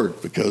 Praise the Lord,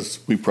 because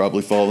we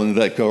probably fall into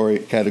that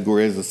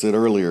category, as I said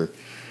earlier.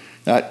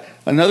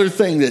 Another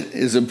thing that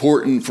is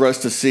important for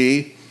us to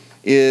see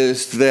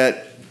is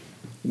that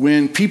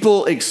when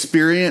people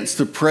experience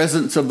the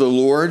presence of the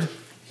Lord,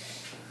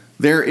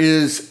 there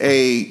is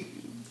a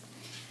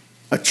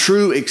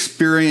true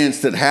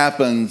experience that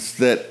happens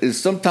that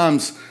is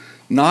sometimes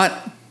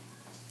not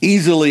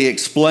easily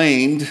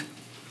explained,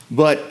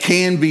 but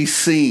can be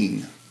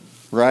seen,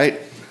 right?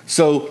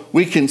 So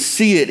we can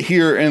see it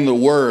here in the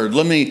Word.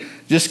 Let me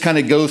just kind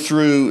of go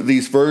through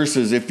these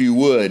verses, if you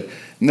would.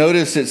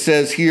 Notice it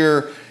says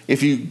here,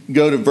 if you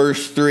go to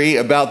verse 3,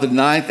 about the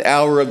 9th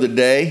hour of the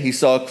day, he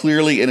saw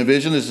clearly in a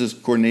vision, this is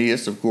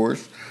Cornelius, of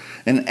course,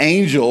 an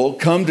angel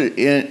come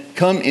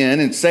in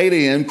and say to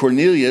him,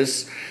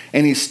 Cornelius,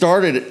 and he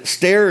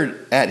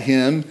stared at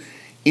him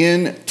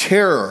in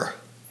terror.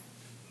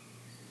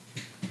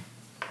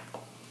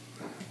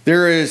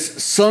 There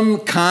is some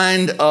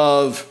kind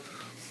of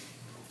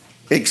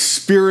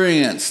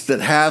experience that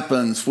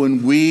happens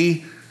when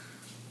we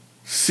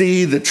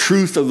see the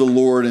truth of the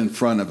Lord in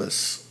front of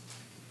us.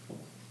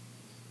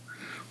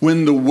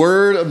 When the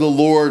word of the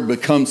Lord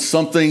becomes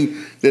something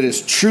that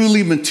is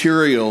truly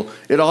material,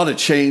 it ought to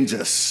change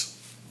us.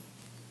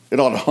 It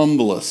ought to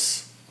humble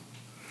us.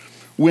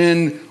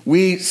 When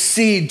we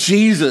see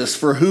Jesus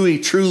for who he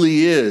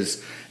truly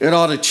is, it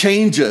ought to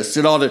change us.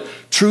 It ought to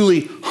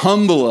truly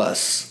humble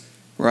us,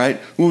 right?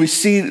 When we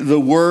see the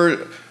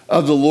word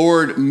of the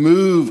Lord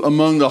move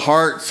among the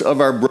hearts of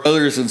our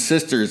brothers and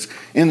sisters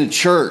in the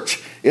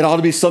church, it ought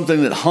to be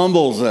something that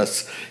humbles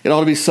us. It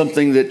ought to be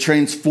something that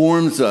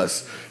transforms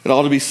us. It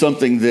ought to be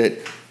something that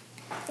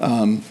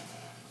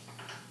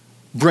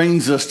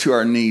brings us to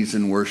our knees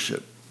in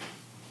worship.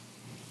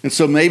 And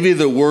so maybe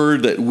the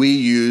word that we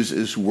use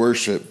is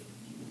worship.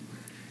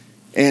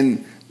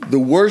 And the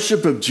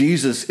worship of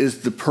Jesus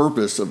is the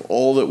purpose of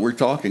all that we're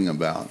talking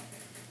about.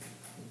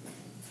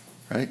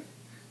 Right?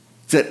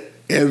 That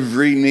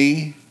every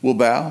knee will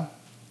bow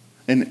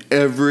and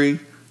every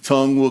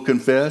tongue will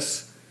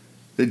confess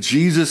that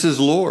Jesus is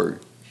Lord.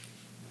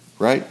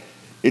 Right?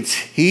 It's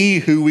he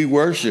who we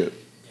worship.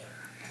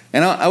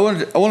 And I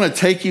want to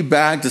take you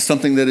back to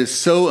something that is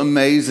so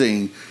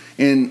amazing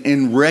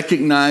in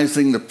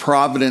recognizing the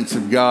providence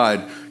of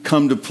God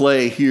come to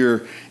play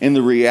here in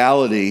the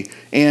reality,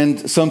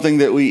 and something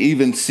that we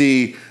even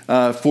see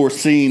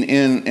foreseen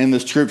in the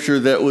scripture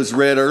that was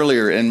read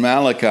earlier in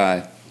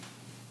Malachi.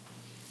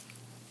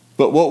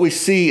 But what we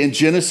see in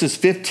Genesis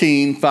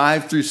 15,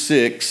 5 through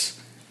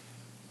 6,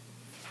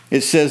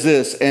 it says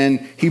this,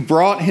 and he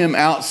brought him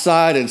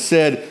outside and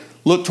said,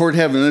 look toward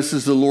heaven. This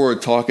is the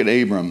Lord talking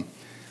to Abram.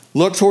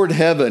 Look toward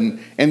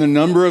heaven and the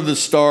number of the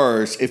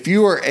stars, if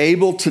you are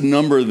able to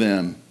number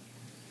them.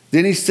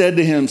 Then he said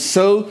to him,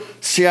 so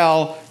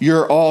shall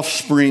your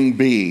offspring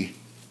be.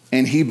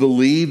 And he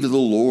believed the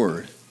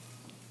Lord,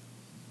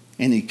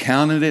 and he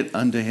counted it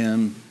unto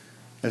him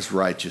as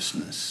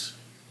righteousness.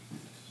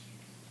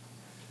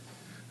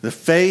 The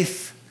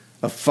faith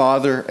of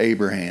Father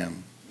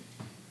Abraham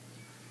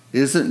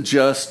isn't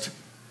just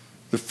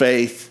the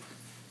faith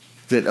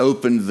that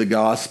opened the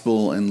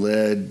gospel and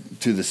led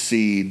to the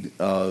seed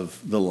of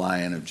the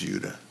Lion of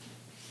Judah.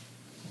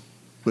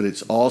 But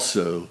it's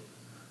also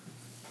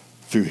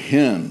through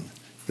him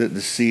that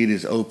the seed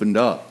is opened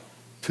up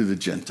to the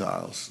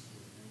Gentiles.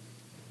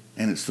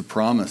 And it's the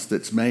promise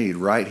that's made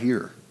right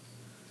here.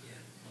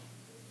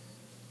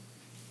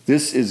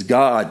 This is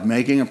God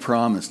making a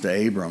promise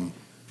to Abram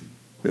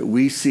that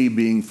we see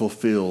being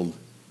fulfilled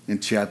in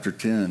chapter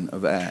 10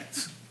 of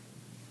Acts.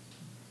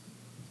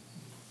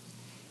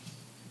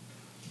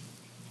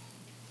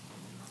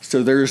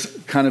 So there's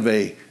kind of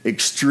a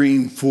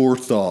extreme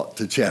forethought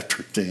to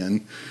chapter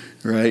 10,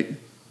 right?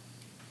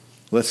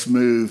 Let's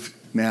move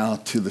now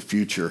to the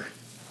future.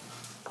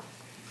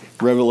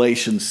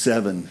 Revelation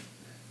 7,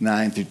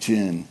 9 through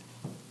 10.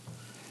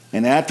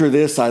 And after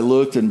this I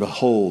looked, and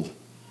behold,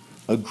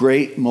 a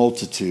great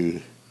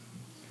multitude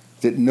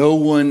that no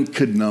one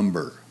could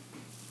number,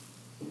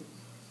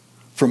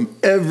 from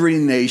every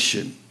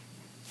nation,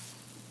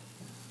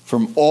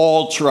 from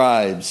all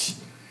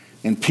tribes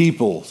and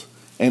peoples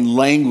and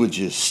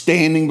languages,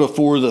 standing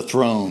before the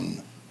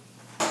throne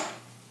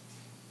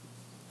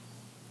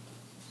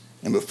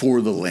and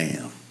before the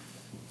Lamb,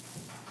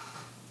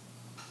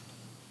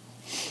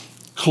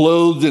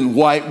 clothed in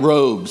white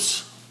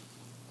robes,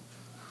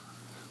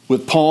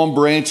 with palm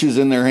branches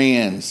in their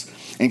hands,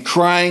 and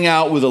crying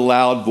out with a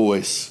loud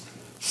voice,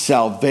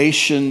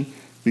 salvation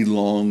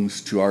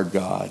belongs to our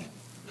God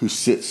who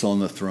sits on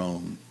the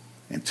throne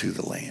and to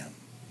the Lamb.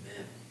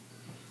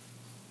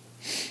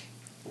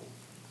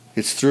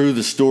 It's through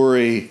the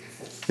story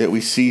that we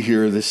see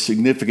here, this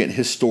significant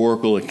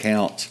historical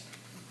account.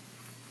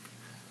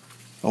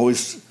 I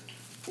always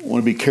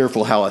want to be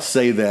careful how I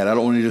say that. I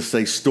don't want to just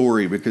say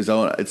story, because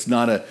it's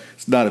not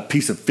a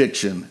piece of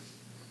fiction.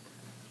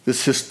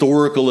 This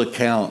historical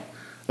account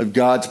of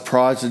God's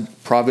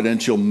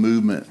providential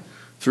movement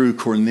through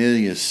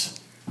Cornelius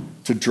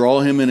to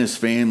draw him and his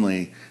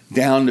family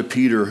down to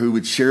Peter, who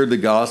would share the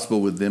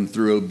gospel with them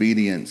through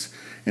obedience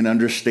and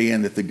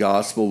understand that the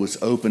gospel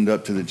was opened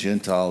up to the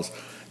Gentiles,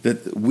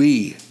 that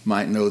we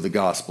might know the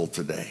gospel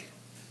today.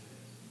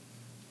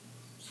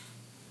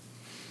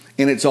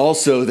 And it's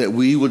also that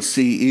we would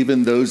see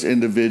even those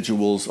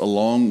individuals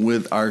along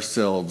with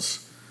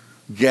ourselves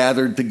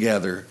gathered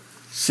together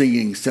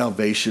singing,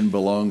 salvation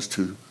belongs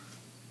to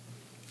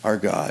our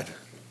God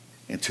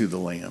and to the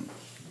Lamb.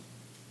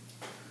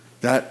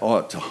 That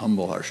ought to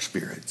humble our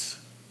spirits.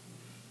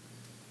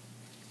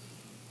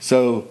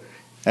 So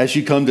as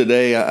you come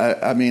today,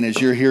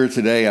 as you're here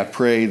today, I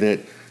pray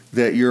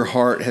that your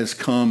heart has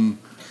come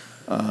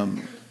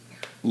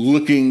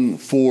looking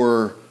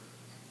for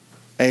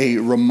a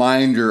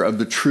reminder of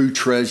the true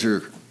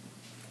treasure,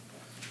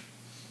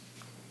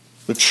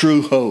 the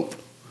true hope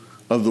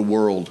of the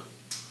world.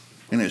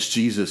 And it's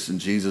Jesus and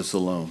Jesus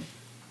alone.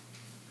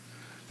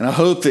 And I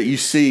hope that you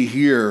see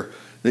here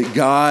that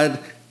God,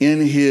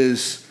 in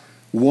his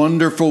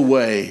wonderful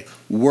way,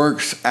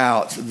 works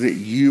out that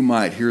you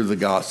might hear the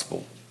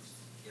gospel.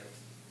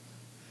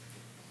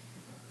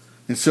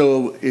 And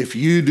so if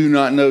you do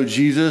not know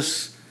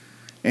Jesus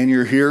and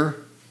you're here,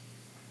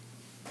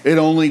 it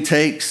only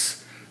takes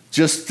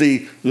just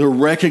the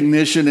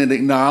recognition and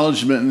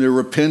acknowledgement and the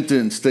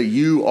repentance that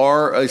you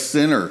are a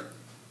sinner.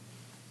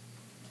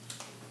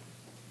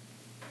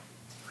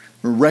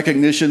 A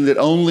recognition that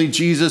only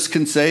Jesus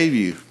can save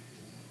you.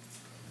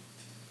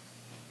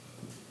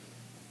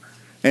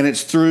 And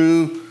it's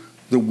through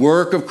the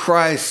work of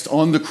Christ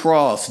on the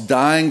cross,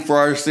 dying for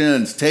our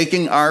sins,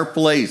 taking our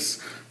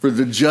place for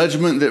the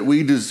judgment that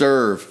we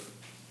deserve,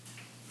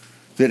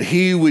 that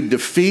he would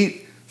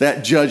defeat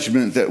that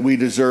judgment that we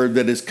deserve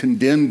that has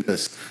condemned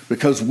us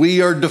because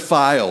we are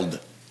defiled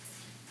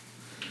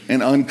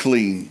and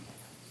unclean.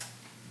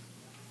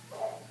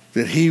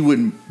 That he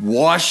would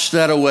wash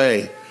that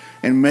away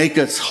and make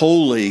us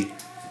holy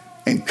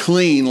and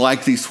clean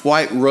like these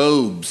white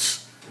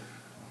robes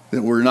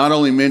that were not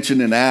only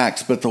mentioned in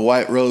Acts, but the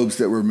white robes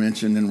that were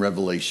mentioned in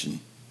Revelation.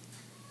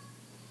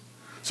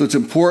 So it's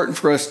important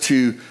for us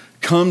to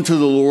come to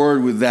the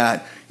Lord with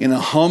that in a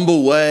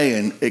humble way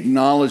and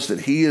acknowledge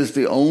that he is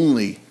the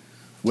only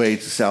way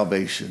to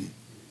salvation.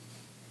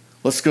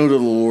 Let's go to the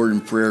Lord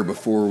in prayer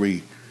before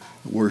we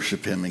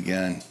worship him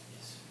again.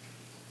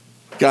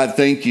 God,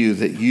 thank you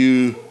that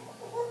you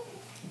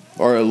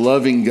are a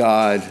loving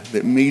God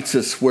that meets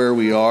us where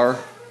we are.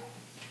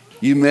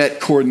 You met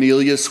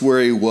Cornelius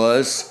where he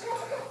was.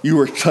 You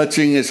were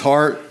touching his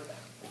heart,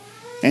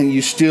 and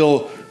you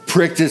still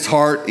pricked his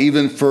heart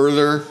even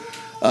further.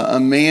 A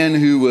man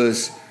who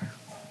was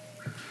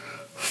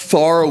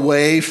far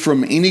away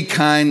from any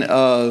kind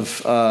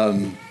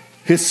of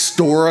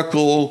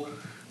historical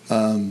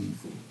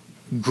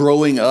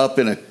growing up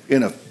in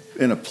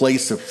a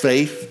place of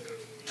faith,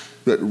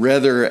 but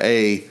rather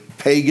a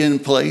pagan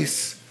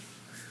place.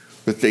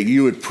 But that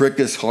you would prick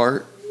his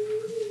heart,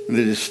 and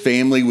that his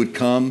family would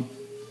come,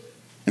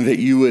 and that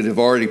you would have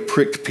already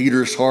pricked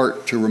Peter's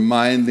heart to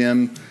remind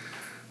them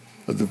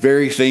of the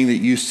very thing that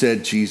you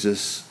said,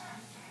 Jesus.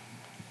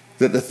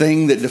 That the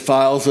thing that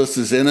defiles us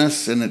is in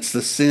us, and it's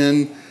the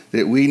sin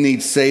that we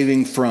need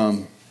saving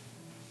from.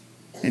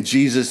 And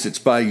Jesus, it's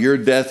by your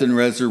death and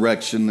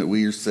resurrection that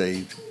we are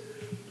saved.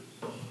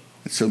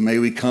 And so may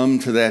we come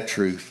to that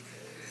truth.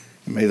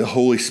 And may the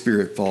Holy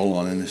Spirit fall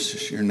on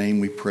us. In your name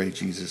we pray,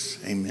 Jesus.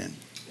 Amen.